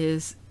 that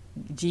is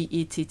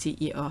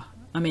GETTER.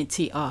 I mean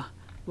TR.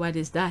 What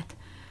is that?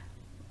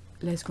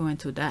 Let's go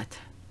into that.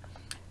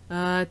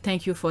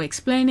 Thank you for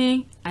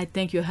explaining. I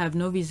think you have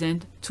no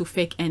reason to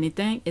fake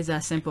anything. It's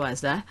as simple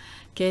as that.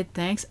 Okay,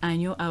 thanks. I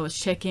knew I was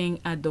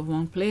checking at the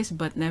wrong place,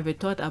 but never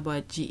thought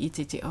about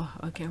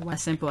GETTR. Okay,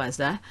 as simple as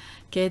that.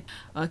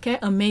 Okay,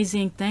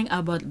 amazing thing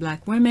about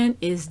black women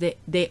is that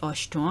they are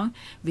strong,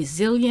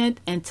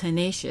 resilient, and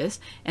tenacious,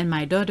 and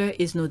my daughter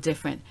is no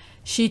different.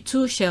 She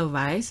too shall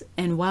rise,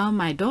 and while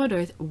my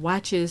daughter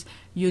watches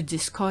you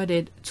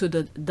discarded to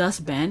the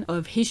dustbin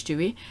of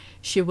history,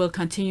 she will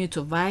continue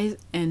to rise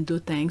and do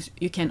things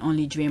you can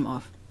only dream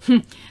of.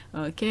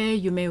 Okay,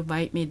 you may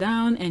write me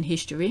down in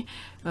history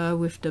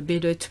with the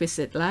bitter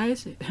twisted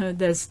lies.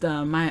 That's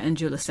the Maya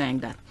Angelou saying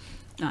that.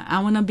 I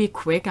want to be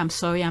quick. I'm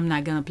sorry, I'm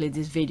not gonna play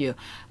this video.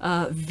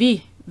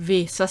 V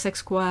Sussex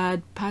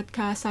Squad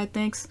podcast, I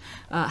think,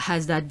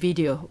 has that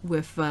video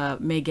with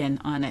Meghan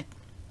on it.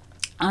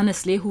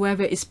 Honestly,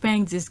 whoever is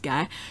paying this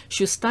guy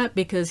should stop,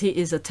 because he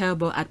is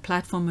terrible at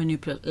platform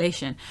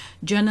manipulation.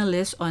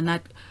 Journalists are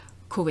not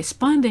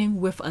corresponding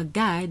with a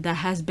guy that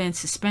has been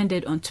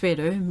suspended on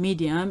Twitter,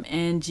 Medium,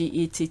 and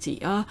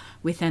GETTR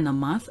within a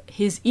month.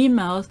 His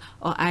emails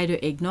are either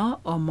ignored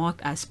or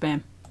marked as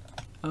spam.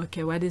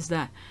 Okay, what is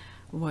that?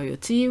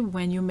 Royalty.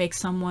 When you make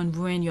someone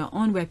ruin your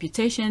own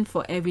reputation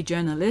for every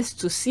journalist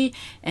to see,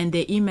 and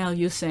they email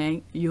you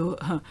saying you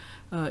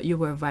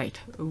were right.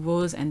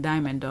 Rose and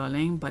Diamond,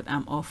 darling, but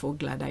I'm awful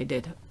glad I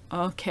did.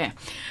 Okay,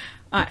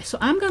 all right, so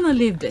I'm gonna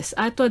leave this.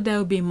 I thought there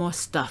would be more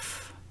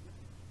stuff.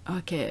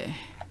 Okay,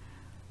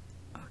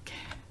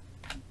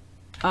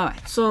 all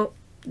right, so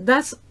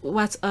that's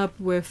what's up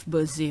with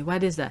Bouzy.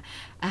 What is that?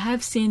 I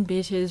have seen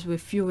bitches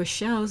with fewer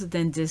shells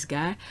than this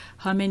guy.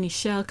 How many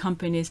shell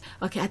companies?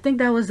 Okay, I think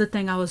that was the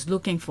thing I was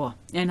looking for,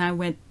 and I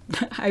read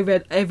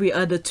every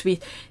other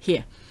tweet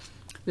here.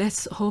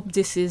 Let's hope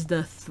this is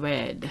the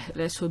thread.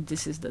 Let's hope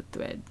this is the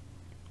thread.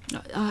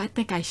 Oh, I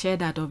think I shared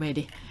that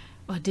already.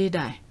 Or did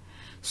I?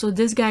 So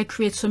this guy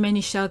creates so many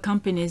shell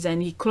companies,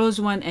 and he closed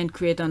one and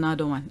create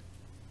another one.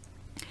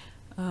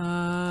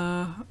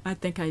 I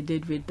think I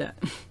did read that.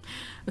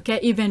 Okay,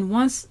 even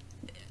once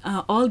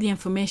all the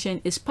information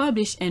is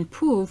published and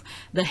proved,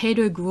 the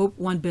hater group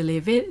won't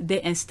believe it.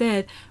 They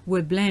instead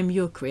will blame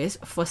you, Chris,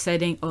 for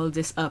setting all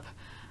this up.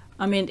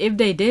 I mean, if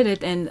they did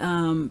it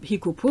and he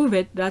could prove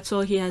it, that's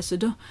all he has to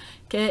do.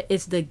 Okay,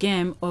 it's the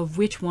game of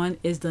which one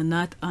is the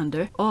nut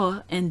under,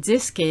 or in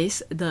this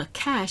case, the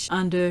cash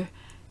under.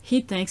 He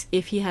thinks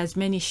if he has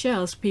many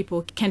shells,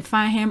 people can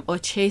find him or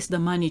chase the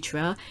money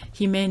trail.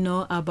 He may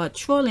know about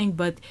trolling,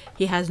 but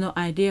he has no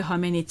idea how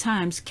many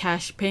times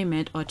cash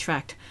payment are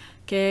tracked.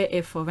 Okay,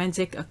 a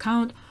forensic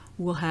account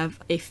will have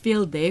a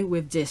field day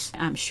with this,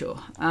 I'm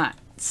sure.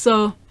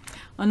 So,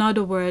 in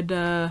other words,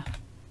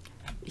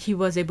 he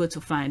was able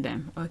to find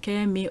them.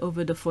 Okay, me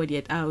over the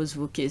 48 hours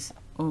rookies.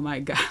 Oh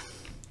my God.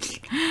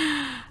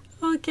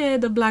 Okay,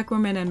 the black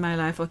woman in my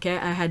life. Okay,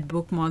 I had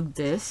bookmarked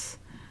this.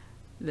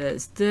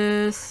 There's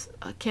this.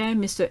 Okay,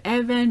 Mr.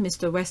 Evan,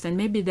 Mr. Weston,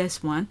 maybe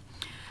this one.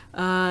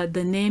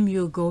 The name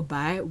you go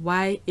by.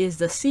 Why is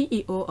the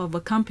CEO of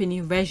a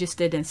company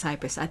registered in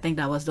Cyprus? I think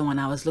that was the one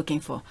I was looking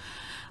for.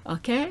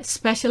 Okay,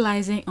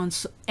 specializing on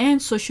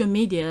social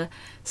media,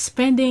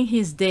 spending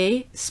his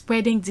day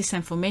spreading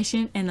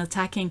disinformation and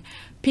attacking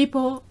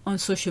people on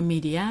social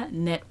media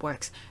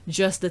networks.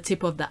 Just the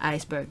tip of the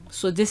iceberg.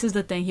 So this is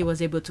the thing he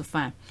was able to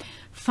find.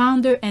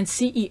 Founder and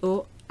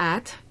CEO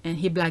at, and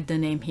he blacked the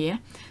name here,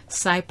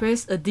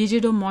 Cyprus, a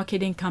digital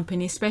marketing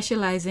company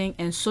specializing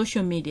in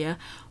social media,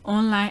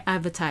 online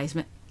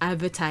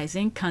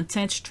advertising,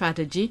 content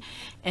strategy,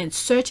 and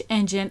search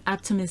engine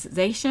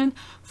optimization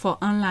for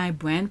online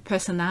brand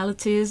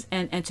personalities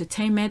and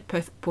entertainment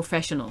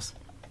professionals.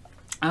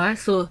 All right,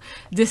 so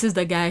this is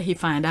the guy he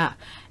found out,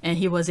 and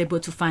he was able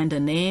to find the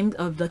name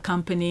of the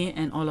company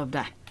and all of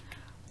that.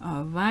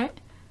 All right,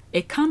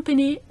 a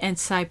company in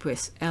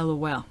Cyprus,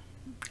 LOL.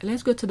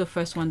 Let's go to the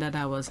first one that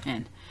I was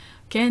in.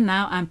 Okay,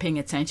 now I'm paying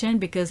attention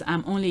because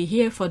I'm only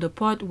here for the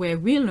part where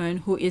we learn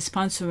who is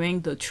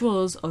sponsoring the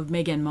trolls of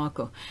Meghan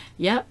Markle.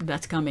 Yep,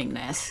 that's coming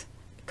next.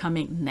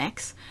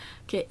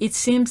 Okay, it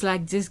seems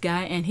like this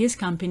guy and his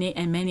company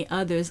and many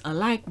others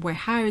alike were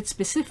hired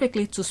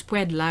specifically to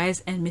spread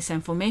lies and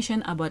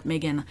misinformation about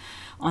Meghan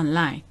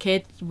online.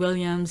 Kate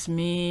Williams,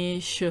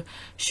 me,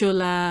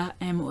 Shula,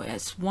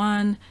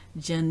 MOS1,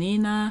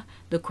 Janina.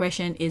 The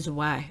question is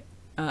why?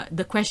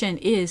 The question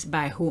is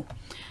by who?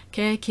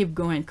 Okay, keep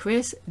going,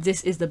 Chris.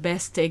 This is the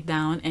best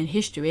takedown in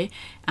history.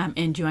 I'm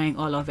enjoying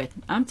all of it.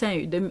 I'm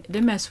telling you,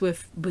 they mess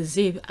with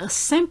Bouzy. A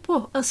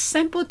simple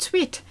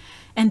tweet,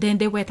 and then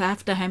they went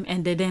after him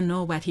and they didn't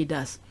know what he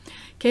does.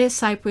 Okay,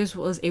 Cyprus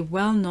was a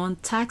well-known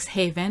tax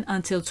haven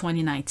until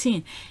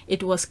 2019.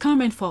 It was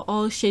common for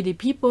all shady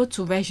people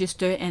to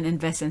register and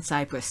invest in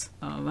Cyprus.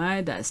 All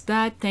right, that's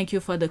that. Thank you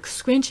for the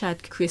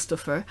screenshot,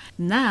 Christopher.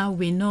 Now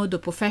we know the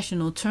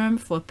professional term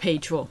for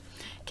payroll.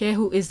 Okay,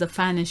 who is the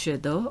financier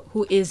though,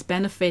 who is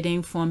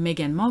benefiting from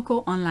Meghan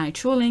Markle online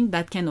trolling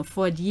that can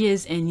afford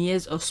years and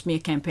years of smear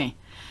campaign.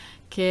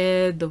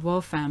 Okay, the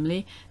royal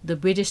family, the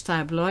British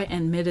tabloid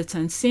and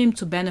Middleton seem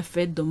to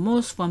benefit the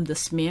most from the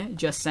smear,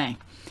 just saying.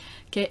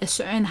 Okay, a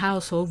certain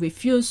household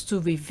refused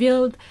to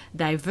reveal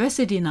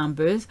diversity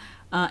numbers.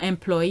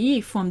 Employee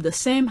from the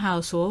same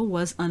household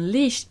was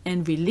unleashed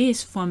and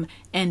released from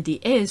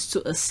NDAs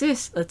to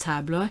assist a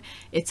tabloid.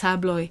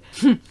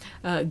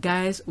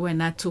 Guys, we're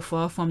not too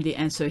far from the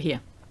answer here.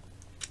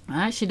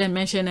 She didn't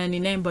mention any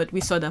name, but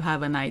we sort of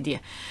have an idea.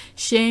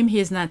 Shame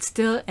he's not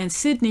still in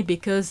Sydney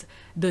because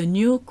the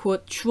new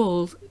quote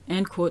trolls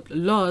end quote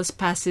laws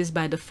passes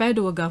by the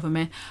federal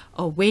government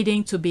are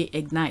waiting to be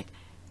ignited.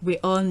 We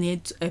all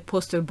need a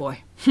poster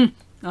boy.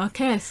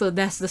 Okay, so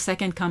that's the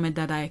second comment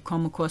that I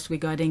come across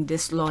regarding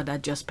this law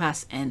that just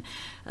passed in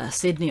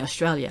Sydney,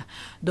 Australia.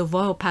 The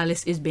Royal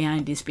Palace is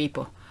behind these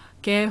people.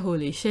 Okay,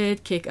 holy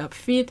shit, kick up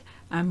feet.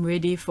 I'm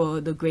ready for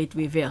the great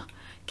reveal.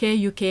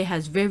 Okay, UK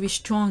has very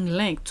strong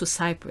link to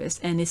Cyprus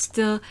and it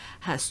still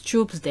has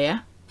troops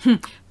there.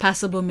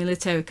 Possible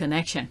military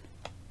connection.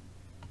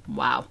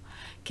 Wow.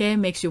 Okay,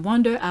 makes you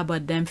wonder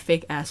about them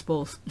fake ass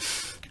polls.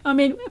 I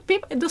mean,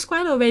 people, the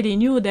squad already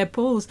knew that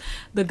polls,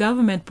 the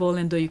government poll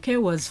in the UK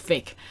was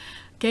fake.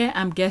 Okay,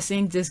 I'm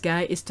guessing this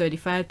guy is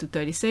 35 to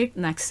 36,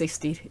 not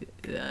 60.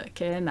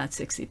 Okay, not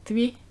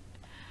 63.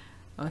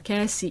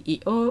 Okay,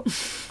 CEO.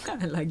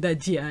 I like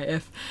that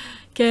GIF.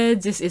 Okay,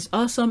 this is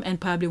awesome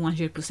and probably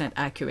 100%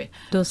 accurate.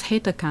 Those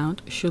hate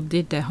accounts should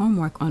did their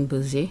homework on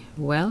Bouzy.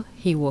 Well,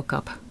 he woke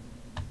up.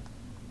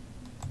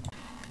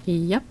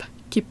 Yep,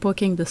 keep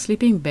poking the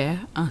sleeping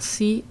bear and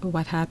see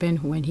what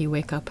happened when he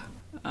wake up.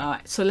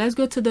 Alright, so let's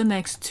go to the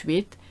next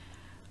tweet.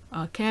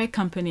 Okay,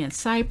 company in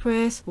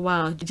Cyprus.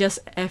 Wow, just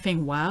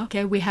effing wow.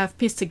 Okay, we have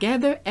pieced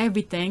together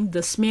everything.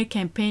 The smear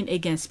campaign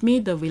against me,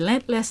 the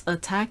relentless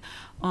attack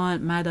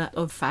on matter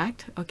of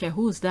fact. Okay,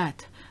 who's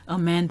that?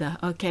 Amanda.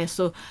 Okay,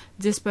 so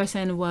this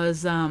person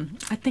was,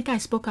 I think I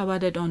spoke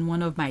about it on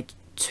one of my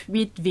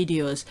tweet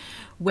videos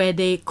where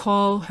they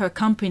call her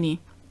company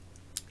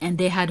and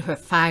they had her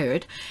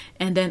fired.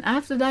 And then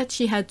after that,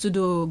 she had to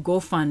do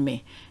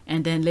GoFundMe.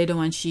 And then later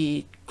on,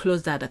 she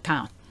closed that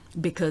account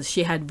because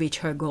she had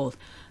reached her goal.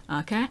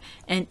 Okay,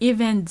 and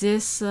even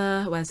this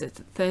was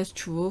it Third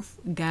Truth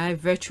guy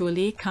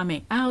virtually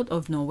coming out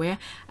of nowhere.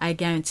 I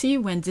guarantee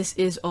when this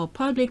is all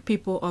public,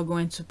 people are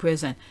going to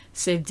prison.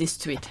 Save this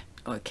tweet.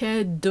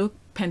 Okay, Duke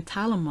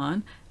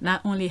Pentalemon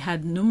not only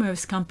had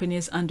numerous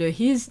companies under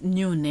his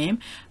new name,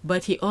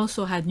 but he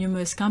also had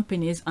numerous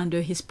companies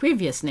under his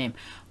previous name.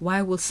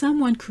 Why will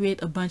someone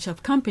create a bunch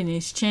of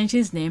companies, change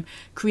his name,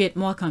 create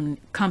more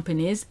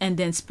companies, and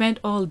then spend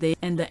all day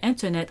on the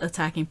internet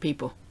attacking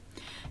people?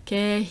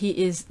 Okay, he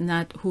is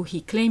not who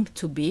he claimed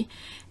to be,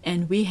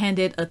 and we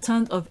handed a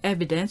ton of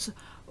evidence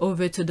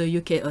over to the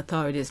UK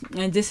authorities.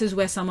 And this is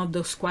where some of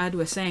the squad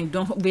were saying,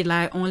 don't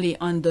rely only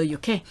on the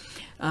UK.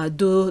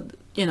 Do,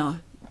 you know,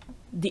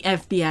 the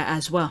FBI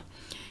as well.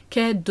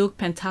 Okay, Duke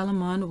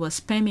Pentalemon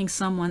was spamming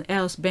someone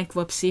else's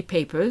bankruptcy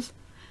papers,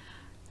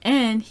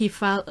 and he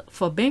filed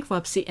for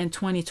bankruptcy in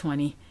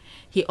 2020.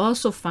 He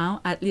also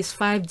found at least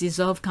 5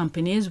 dissolved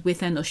companies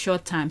within a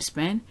short time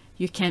span.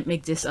 You can't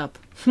make this up.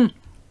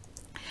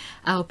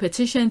 Our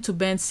petition to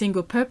ban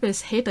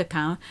single-purpose hate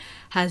account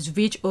has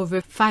reached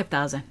over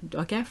 5,000.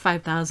 Okay,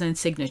 5,000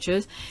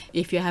 signatures.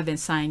 If you haven't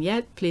signed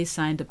yet, please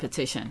sign the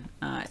petition.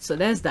 All right, so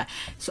there's that.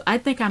 So I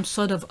think I'm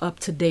sort of up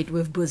to date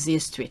with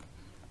Bouzy's tweet.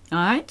 All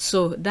right,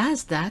 so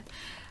that's that.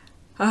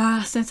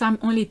 Since I'm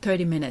only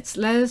 30 minutes,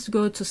 let's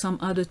go to some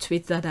other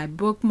tweets that I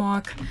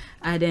bookmark.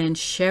 I didn't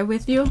share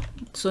with you.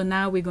 So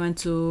now we're going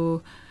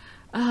to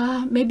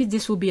maybe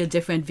this will be a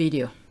different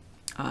video.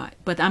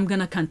 But I'm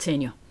gonna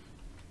continue.